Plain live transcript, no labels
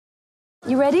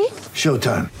You ready?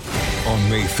 Showtime. On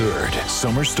May 3rd,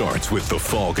 summer starts with The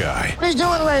Fall Guy. Let's do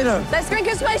it later. Let's drink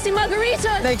a spicy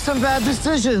margarita. Make some bad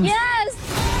decisions.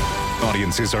 Yes!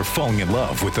 Audiences are falling in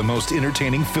love with the most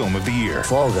entertaining film of the year.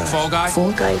 Fall Guy. Fall Guy?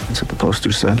 Fall Guy. That's what the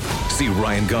poster said. See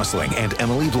Ryan Gosling and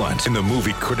Emily Blunt in the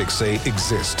movie critics say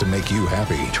exists to make you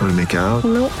happy. Trying to make it out?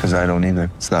 Nope. Because I don't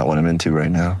either. It's not what I'm into right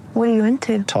now. What are you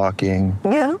into? Talking.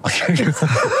 Yeah.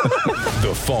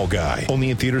 The Fall Guy.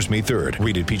 Only in theaters May 3rd.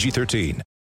 Rated PG-13.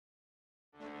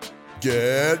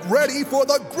 Get ready for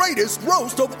the greatest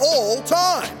roast of all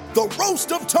time. The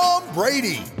Roast of Tom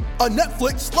Brady. A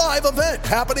Netflix live event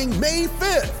happening May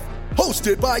 5th.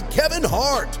 Hosted by Kevin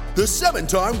Hart. The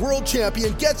 7-time world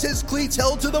champion gets his cleats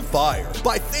held to the fire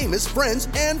by famous friends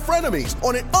and frenemies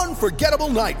on an unforgettable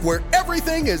night where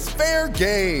everything is fair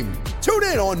game. Tune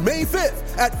in on May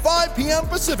 5th at 5 p.m.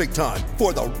 Pacific time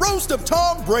for the Roast of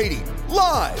Tom Brady.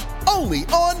 Live only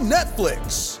on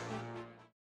Netflix.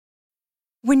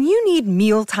 When you need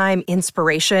mealtime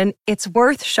inspiration, it's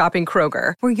worth shopping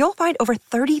Kroger, where you'll find over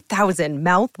 30,000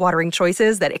 mouth-watering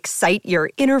choices that excite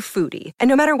your inner foodie. And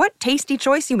no matter what tasty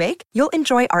choice you make, you'll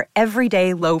enjoy our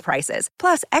everyday low prices,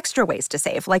 plus extra ways to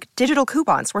save, like digital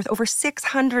coupons worth over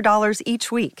 $600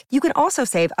 each week. You can also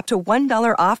save up to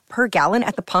 $1 off per gallon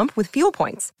at the pump with fuel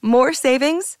points. More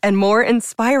savings and more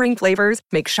inspiring flavors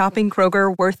make shopping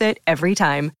Kroger worth it every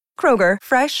time. Kroger,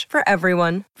 fresh for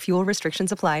everyone. Fuel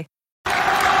restrictions apply.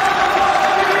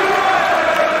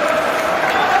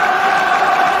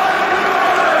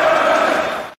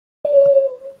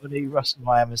 Russell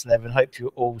Miami's 11. Hope you're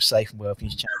all safe and well. If you're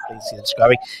channel, please see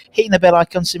subscribing, hitting the bell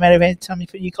icon so you may every time you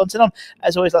put new content on.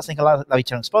 As always, I think I love your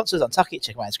channel sponsors. Untuck It,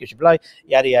 check them out in the description below.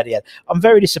 Yada yada yada. I'm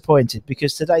very disappointed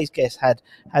because today's guest had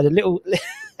a little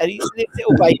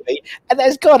little baby, and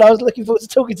that's gone. I was looking forward to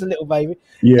talking to the little baby.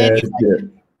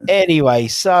 Anyway,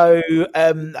 so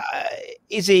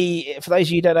Izzy, for those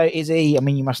of you who don't know, Izzy, I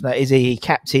mean, you must know Izzy. He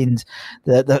captained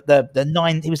the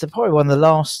 9. He was probably one of the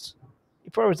last. He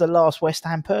probably was the last West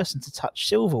Ham person to touch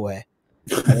silverware.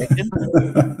 I reckon.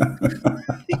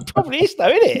 It probably is, though,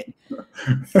 isn't it?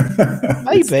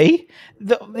 Maybe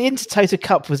the Intertoto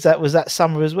Cup was that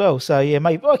summer as well. So yeah,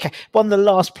 maybe okay. One of the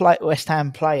last West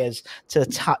Ham players to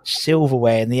touch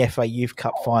silverware in the FA Youth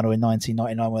Cup final in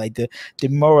 1999, when they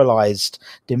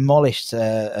demolished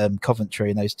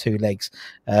Coventry in those 2 legs.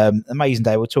 Amazing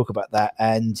day. We'll talk about that.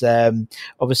 And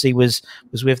obviously was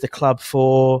with the club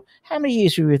for how many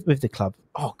years were you with the club?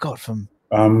 Oh God, from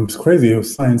it's crazy. I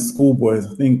was signed schoolboys,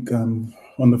 I think, on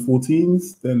the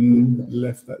 14s, then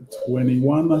left at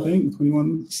 21, I think.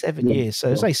 21. 7 years. So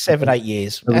it's like 7-8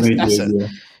 years. Yeah.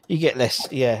 You get less.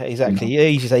 Yeah, exactly. You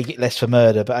usually say you get less for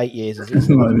murder, but 8 years is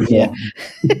yeah.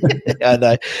 I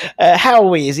know. How are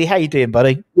we, Izzy? How you doing,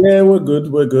 buddy? Yeah, we're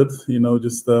good. You know,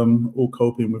 just all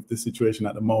coping with the situation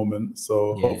at the moment.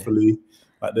 So hopefully,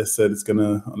 like they said, it's going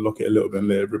to unlock it a little bit and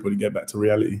let everybody get back to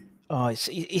reality. Oh,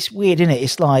 it's weird, isn't it?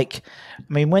 It's like, I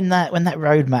mean, when that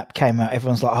roadmap came out,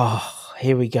 everyone's like, oh,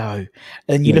 here we go. And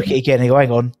then you look at it again and you go,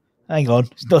 hang on,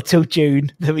 it's not till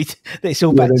June that it's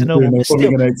all back to normal. They're probably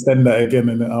going to extend that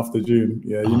again after June.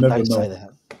 Yeah, you never know.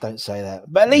 Don't say that.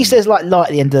 But at least there's like light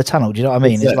at the end of the tunnel. Do you know what I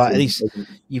mean? Exactly. It's like at least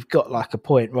you've got like a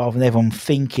point rather than everyone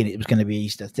thinking it was going to be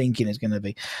Easter, thinking it's going to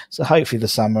be. So hopefully the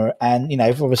summer, and you know,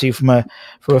 obviously from a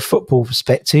football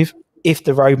perspective, if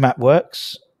the roadmap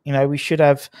works, you know, we should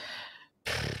have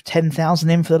 10,000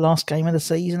 in for the last game of the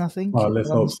season, I think. Oh, let's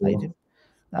hope so.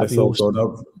 Let's hope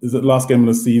so. Is it last game of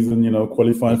the season, you know,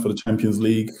 qualifying for the Champions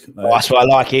League? That's what I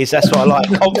like, that's what I like.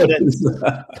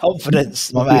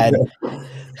 Confidence, my man.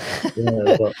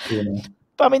 But, you know.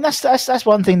 But I mean, that's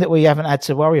one thing that we haven't had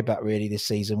to worry about really this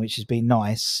season, which has been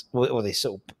nice. Or this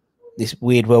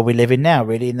weird world we live in now,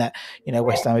 really, in that, you know,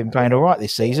 West Ham have been playing all right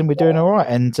this season. We're doing all right,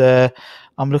 and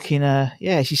I'm looking,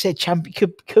 as you said,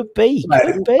 champion could be. I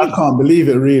can't believe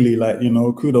it, really. Like, you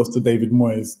know, kudos to David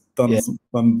Moyes,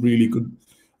 done really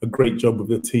a great job with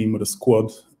the team, with the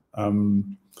squad.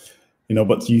 You know,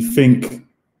 but do you think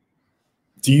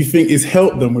it's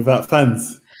helped them without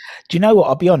fans? Do you know what?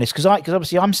 I'll be honest, because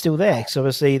obviously I'm still there. Because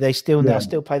obviously they still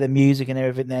play the music and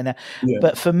everything there now. Yeah.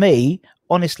 But for me,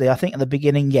 honestly, I think at the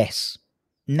beginning, yes.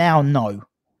 Now, no.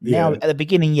 Now at the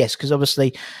beginning, yes, because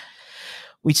obviously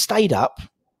we stayed up,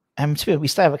 and we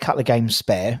stayed up a couple of games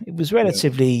spare. It was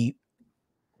relatively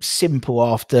simple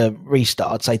after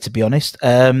restart, I'd say, to be honest.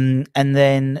 And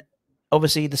then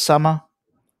obviously the summer,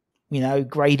 you know,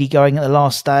 Grady going at the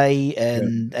last day,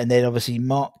 and then obviously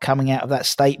Mark coming out of that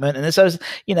statement, and so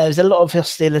you know, there's a lot of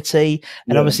hostility,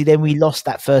 and obviously then we lost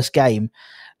that first game,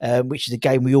 which is a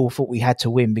game we all thought we had to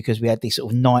win because we had this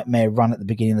sort of nightmare run at the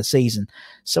beginning of the season.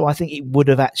 So I think it would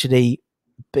have actually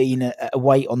been a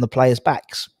weight on the players'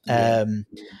 backs.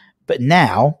 But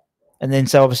now, and then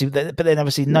so obviously, but then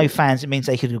obviously no fans. It means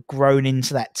they could have grown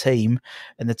into that team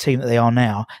and the team that they are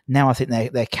now. Now I think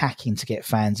they're cacking to get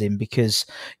fans in because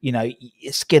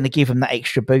it's going to give them that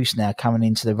extra boost now coming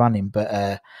into the running. But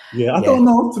I don't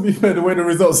know. To be fair, the way the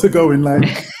results are going, I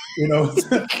don't know.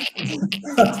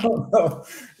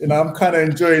 I'm kind of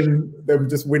enjoying them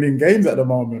just winning games at the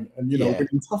moment, and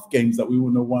winning tough games that we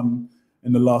wouldn't have won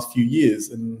in the last few years.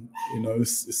 And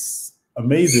it's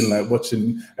amazing, like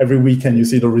watching every weekend. You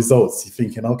see the results. You're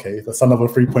thinking, okay, that's another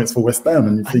 3 points for West Ham,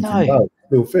 and you're thinking, wow,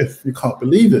 still fifth. You can't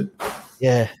believe it.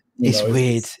 Yeah, it's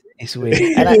weird. It's weird.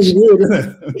 And actually, weird, isn't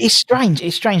it? It's strange.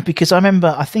 It's strange because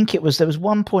there was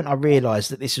one point I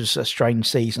realised that this was a strange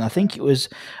season. I think it was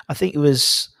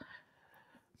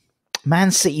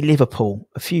Man City Liverpool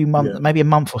a few months, maybe a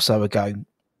month or so ago,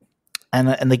 and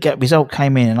the result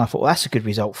came in, and I thought, well, that's a good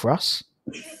result for us.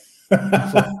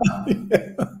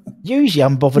 Usually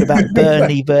I'm bothered about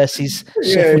Burnley versus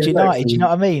Sheffield United, you know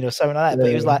what I mean, or something like that. But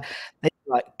it was like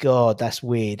God, that's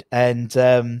weird. And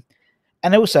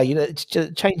also, it's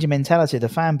just changing mentality of the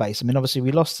fan base. I mean, obviously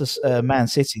we lost to Man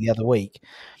City the other week,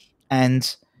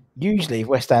 and usually if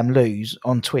West Ham lose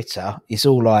on Twitter, it's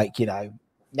all like,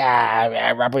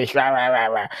 rubbish, rah, rah, rah,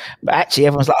 rah. But actually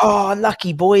everyone's like, oh,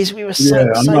 unlucky boys, we were so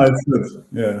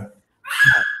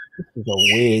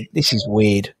This is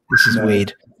weird.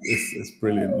 It's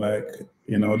brilliant. Like,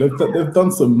 they've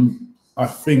done some, I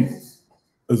think,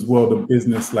 as well, the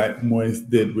business like Moyes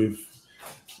did with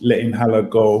letting Haller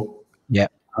go. Yeah.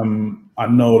 I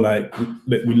know like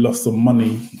we lost some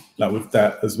money like with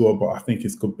that as well, but I think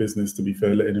it's good business, to be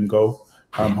fair, letting him go.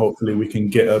 Hopefully we can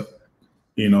get a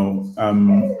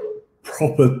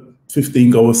proper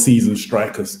 15-goal a season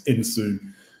strikers in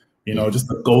soon.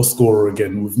 Just a goal scorer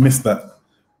again. We've missed that.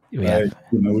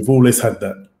 We've always had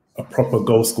that, a proper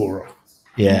goal scorer.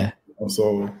 Yeah.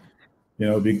 So,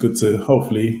 it'd be good to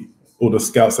hopefully all the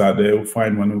scouts out there will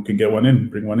find one who can get one in,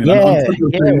 bring one in. Yeah.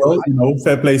 Well,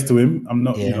 fair plays to him. I'm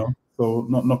not, so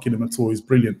not knocking him at all. He's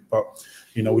brilliant, but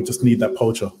we just need that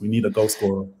poacher. We need a goal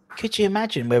scorer. Could you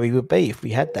imagine where we would be if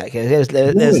we had that? There's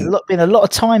been a lot of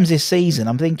times this season.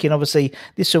 I'm thinking, obviously,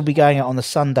 this will be going out on the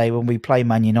Sunday when we play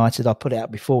Man United. I put it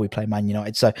out before we play Man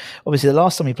United. So, obviously, the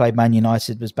last time we played Man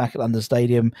United was back at London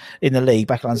Stadium in the league.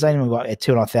 Back at London Stadium, we had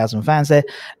 2,500 fans there.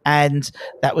 And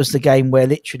that was the game where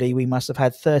literally we must have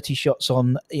had 30 shots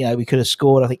on. We could have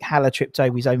scored. I think Haller tripped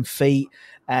over his own feet.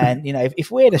 And if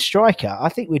we had a striker, I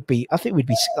think we'd be like,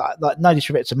 no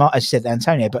disrespect to Mark, as you said,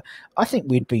 Antonio, but I think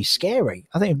we'd be scary.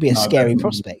 I think it'd be a scary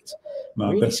prospect.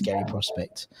 Scary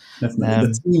prospect. Definitely.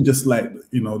 The team just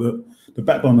the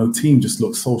backbone of the team just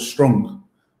looks so strong.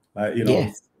 Like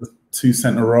the two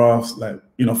centre halves,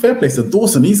 fair play to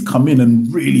Dawson. He's come in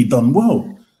and really done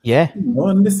well. Yeah.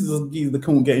 And this is a geezer that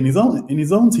can't get in his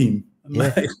own team.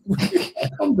 Yeah.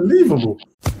 Unbelievable.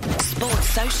 Sports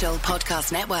Social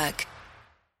Podcast Network.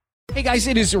 Hey guys,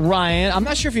 it is Ryan. I'm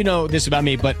not sure if you know this about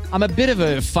me, but I'm a bit of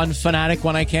a fun fanatic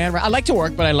when I can. I like to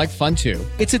work, but I like fun too.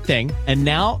 It's a thing. And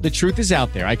now the truth is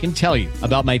out there. I can tell you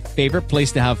about my favorite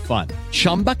place to have fun.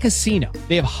 Chumba Casino.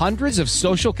 They have hundreds of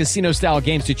social casino style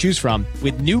games to choose from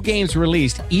with new games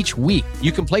released each week.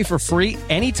 You can play for free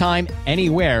anytime,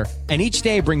 anywhere. And each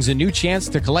day brings a new chance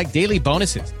to collect daily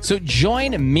bonuses. So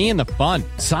join me in the fun.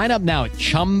 Sign up now at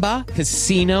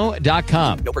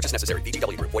ChumbaCasino.com. No purchase necessary.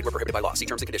 VGW Group. Void where prohibited by law. See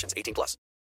terms and conditions. 18+.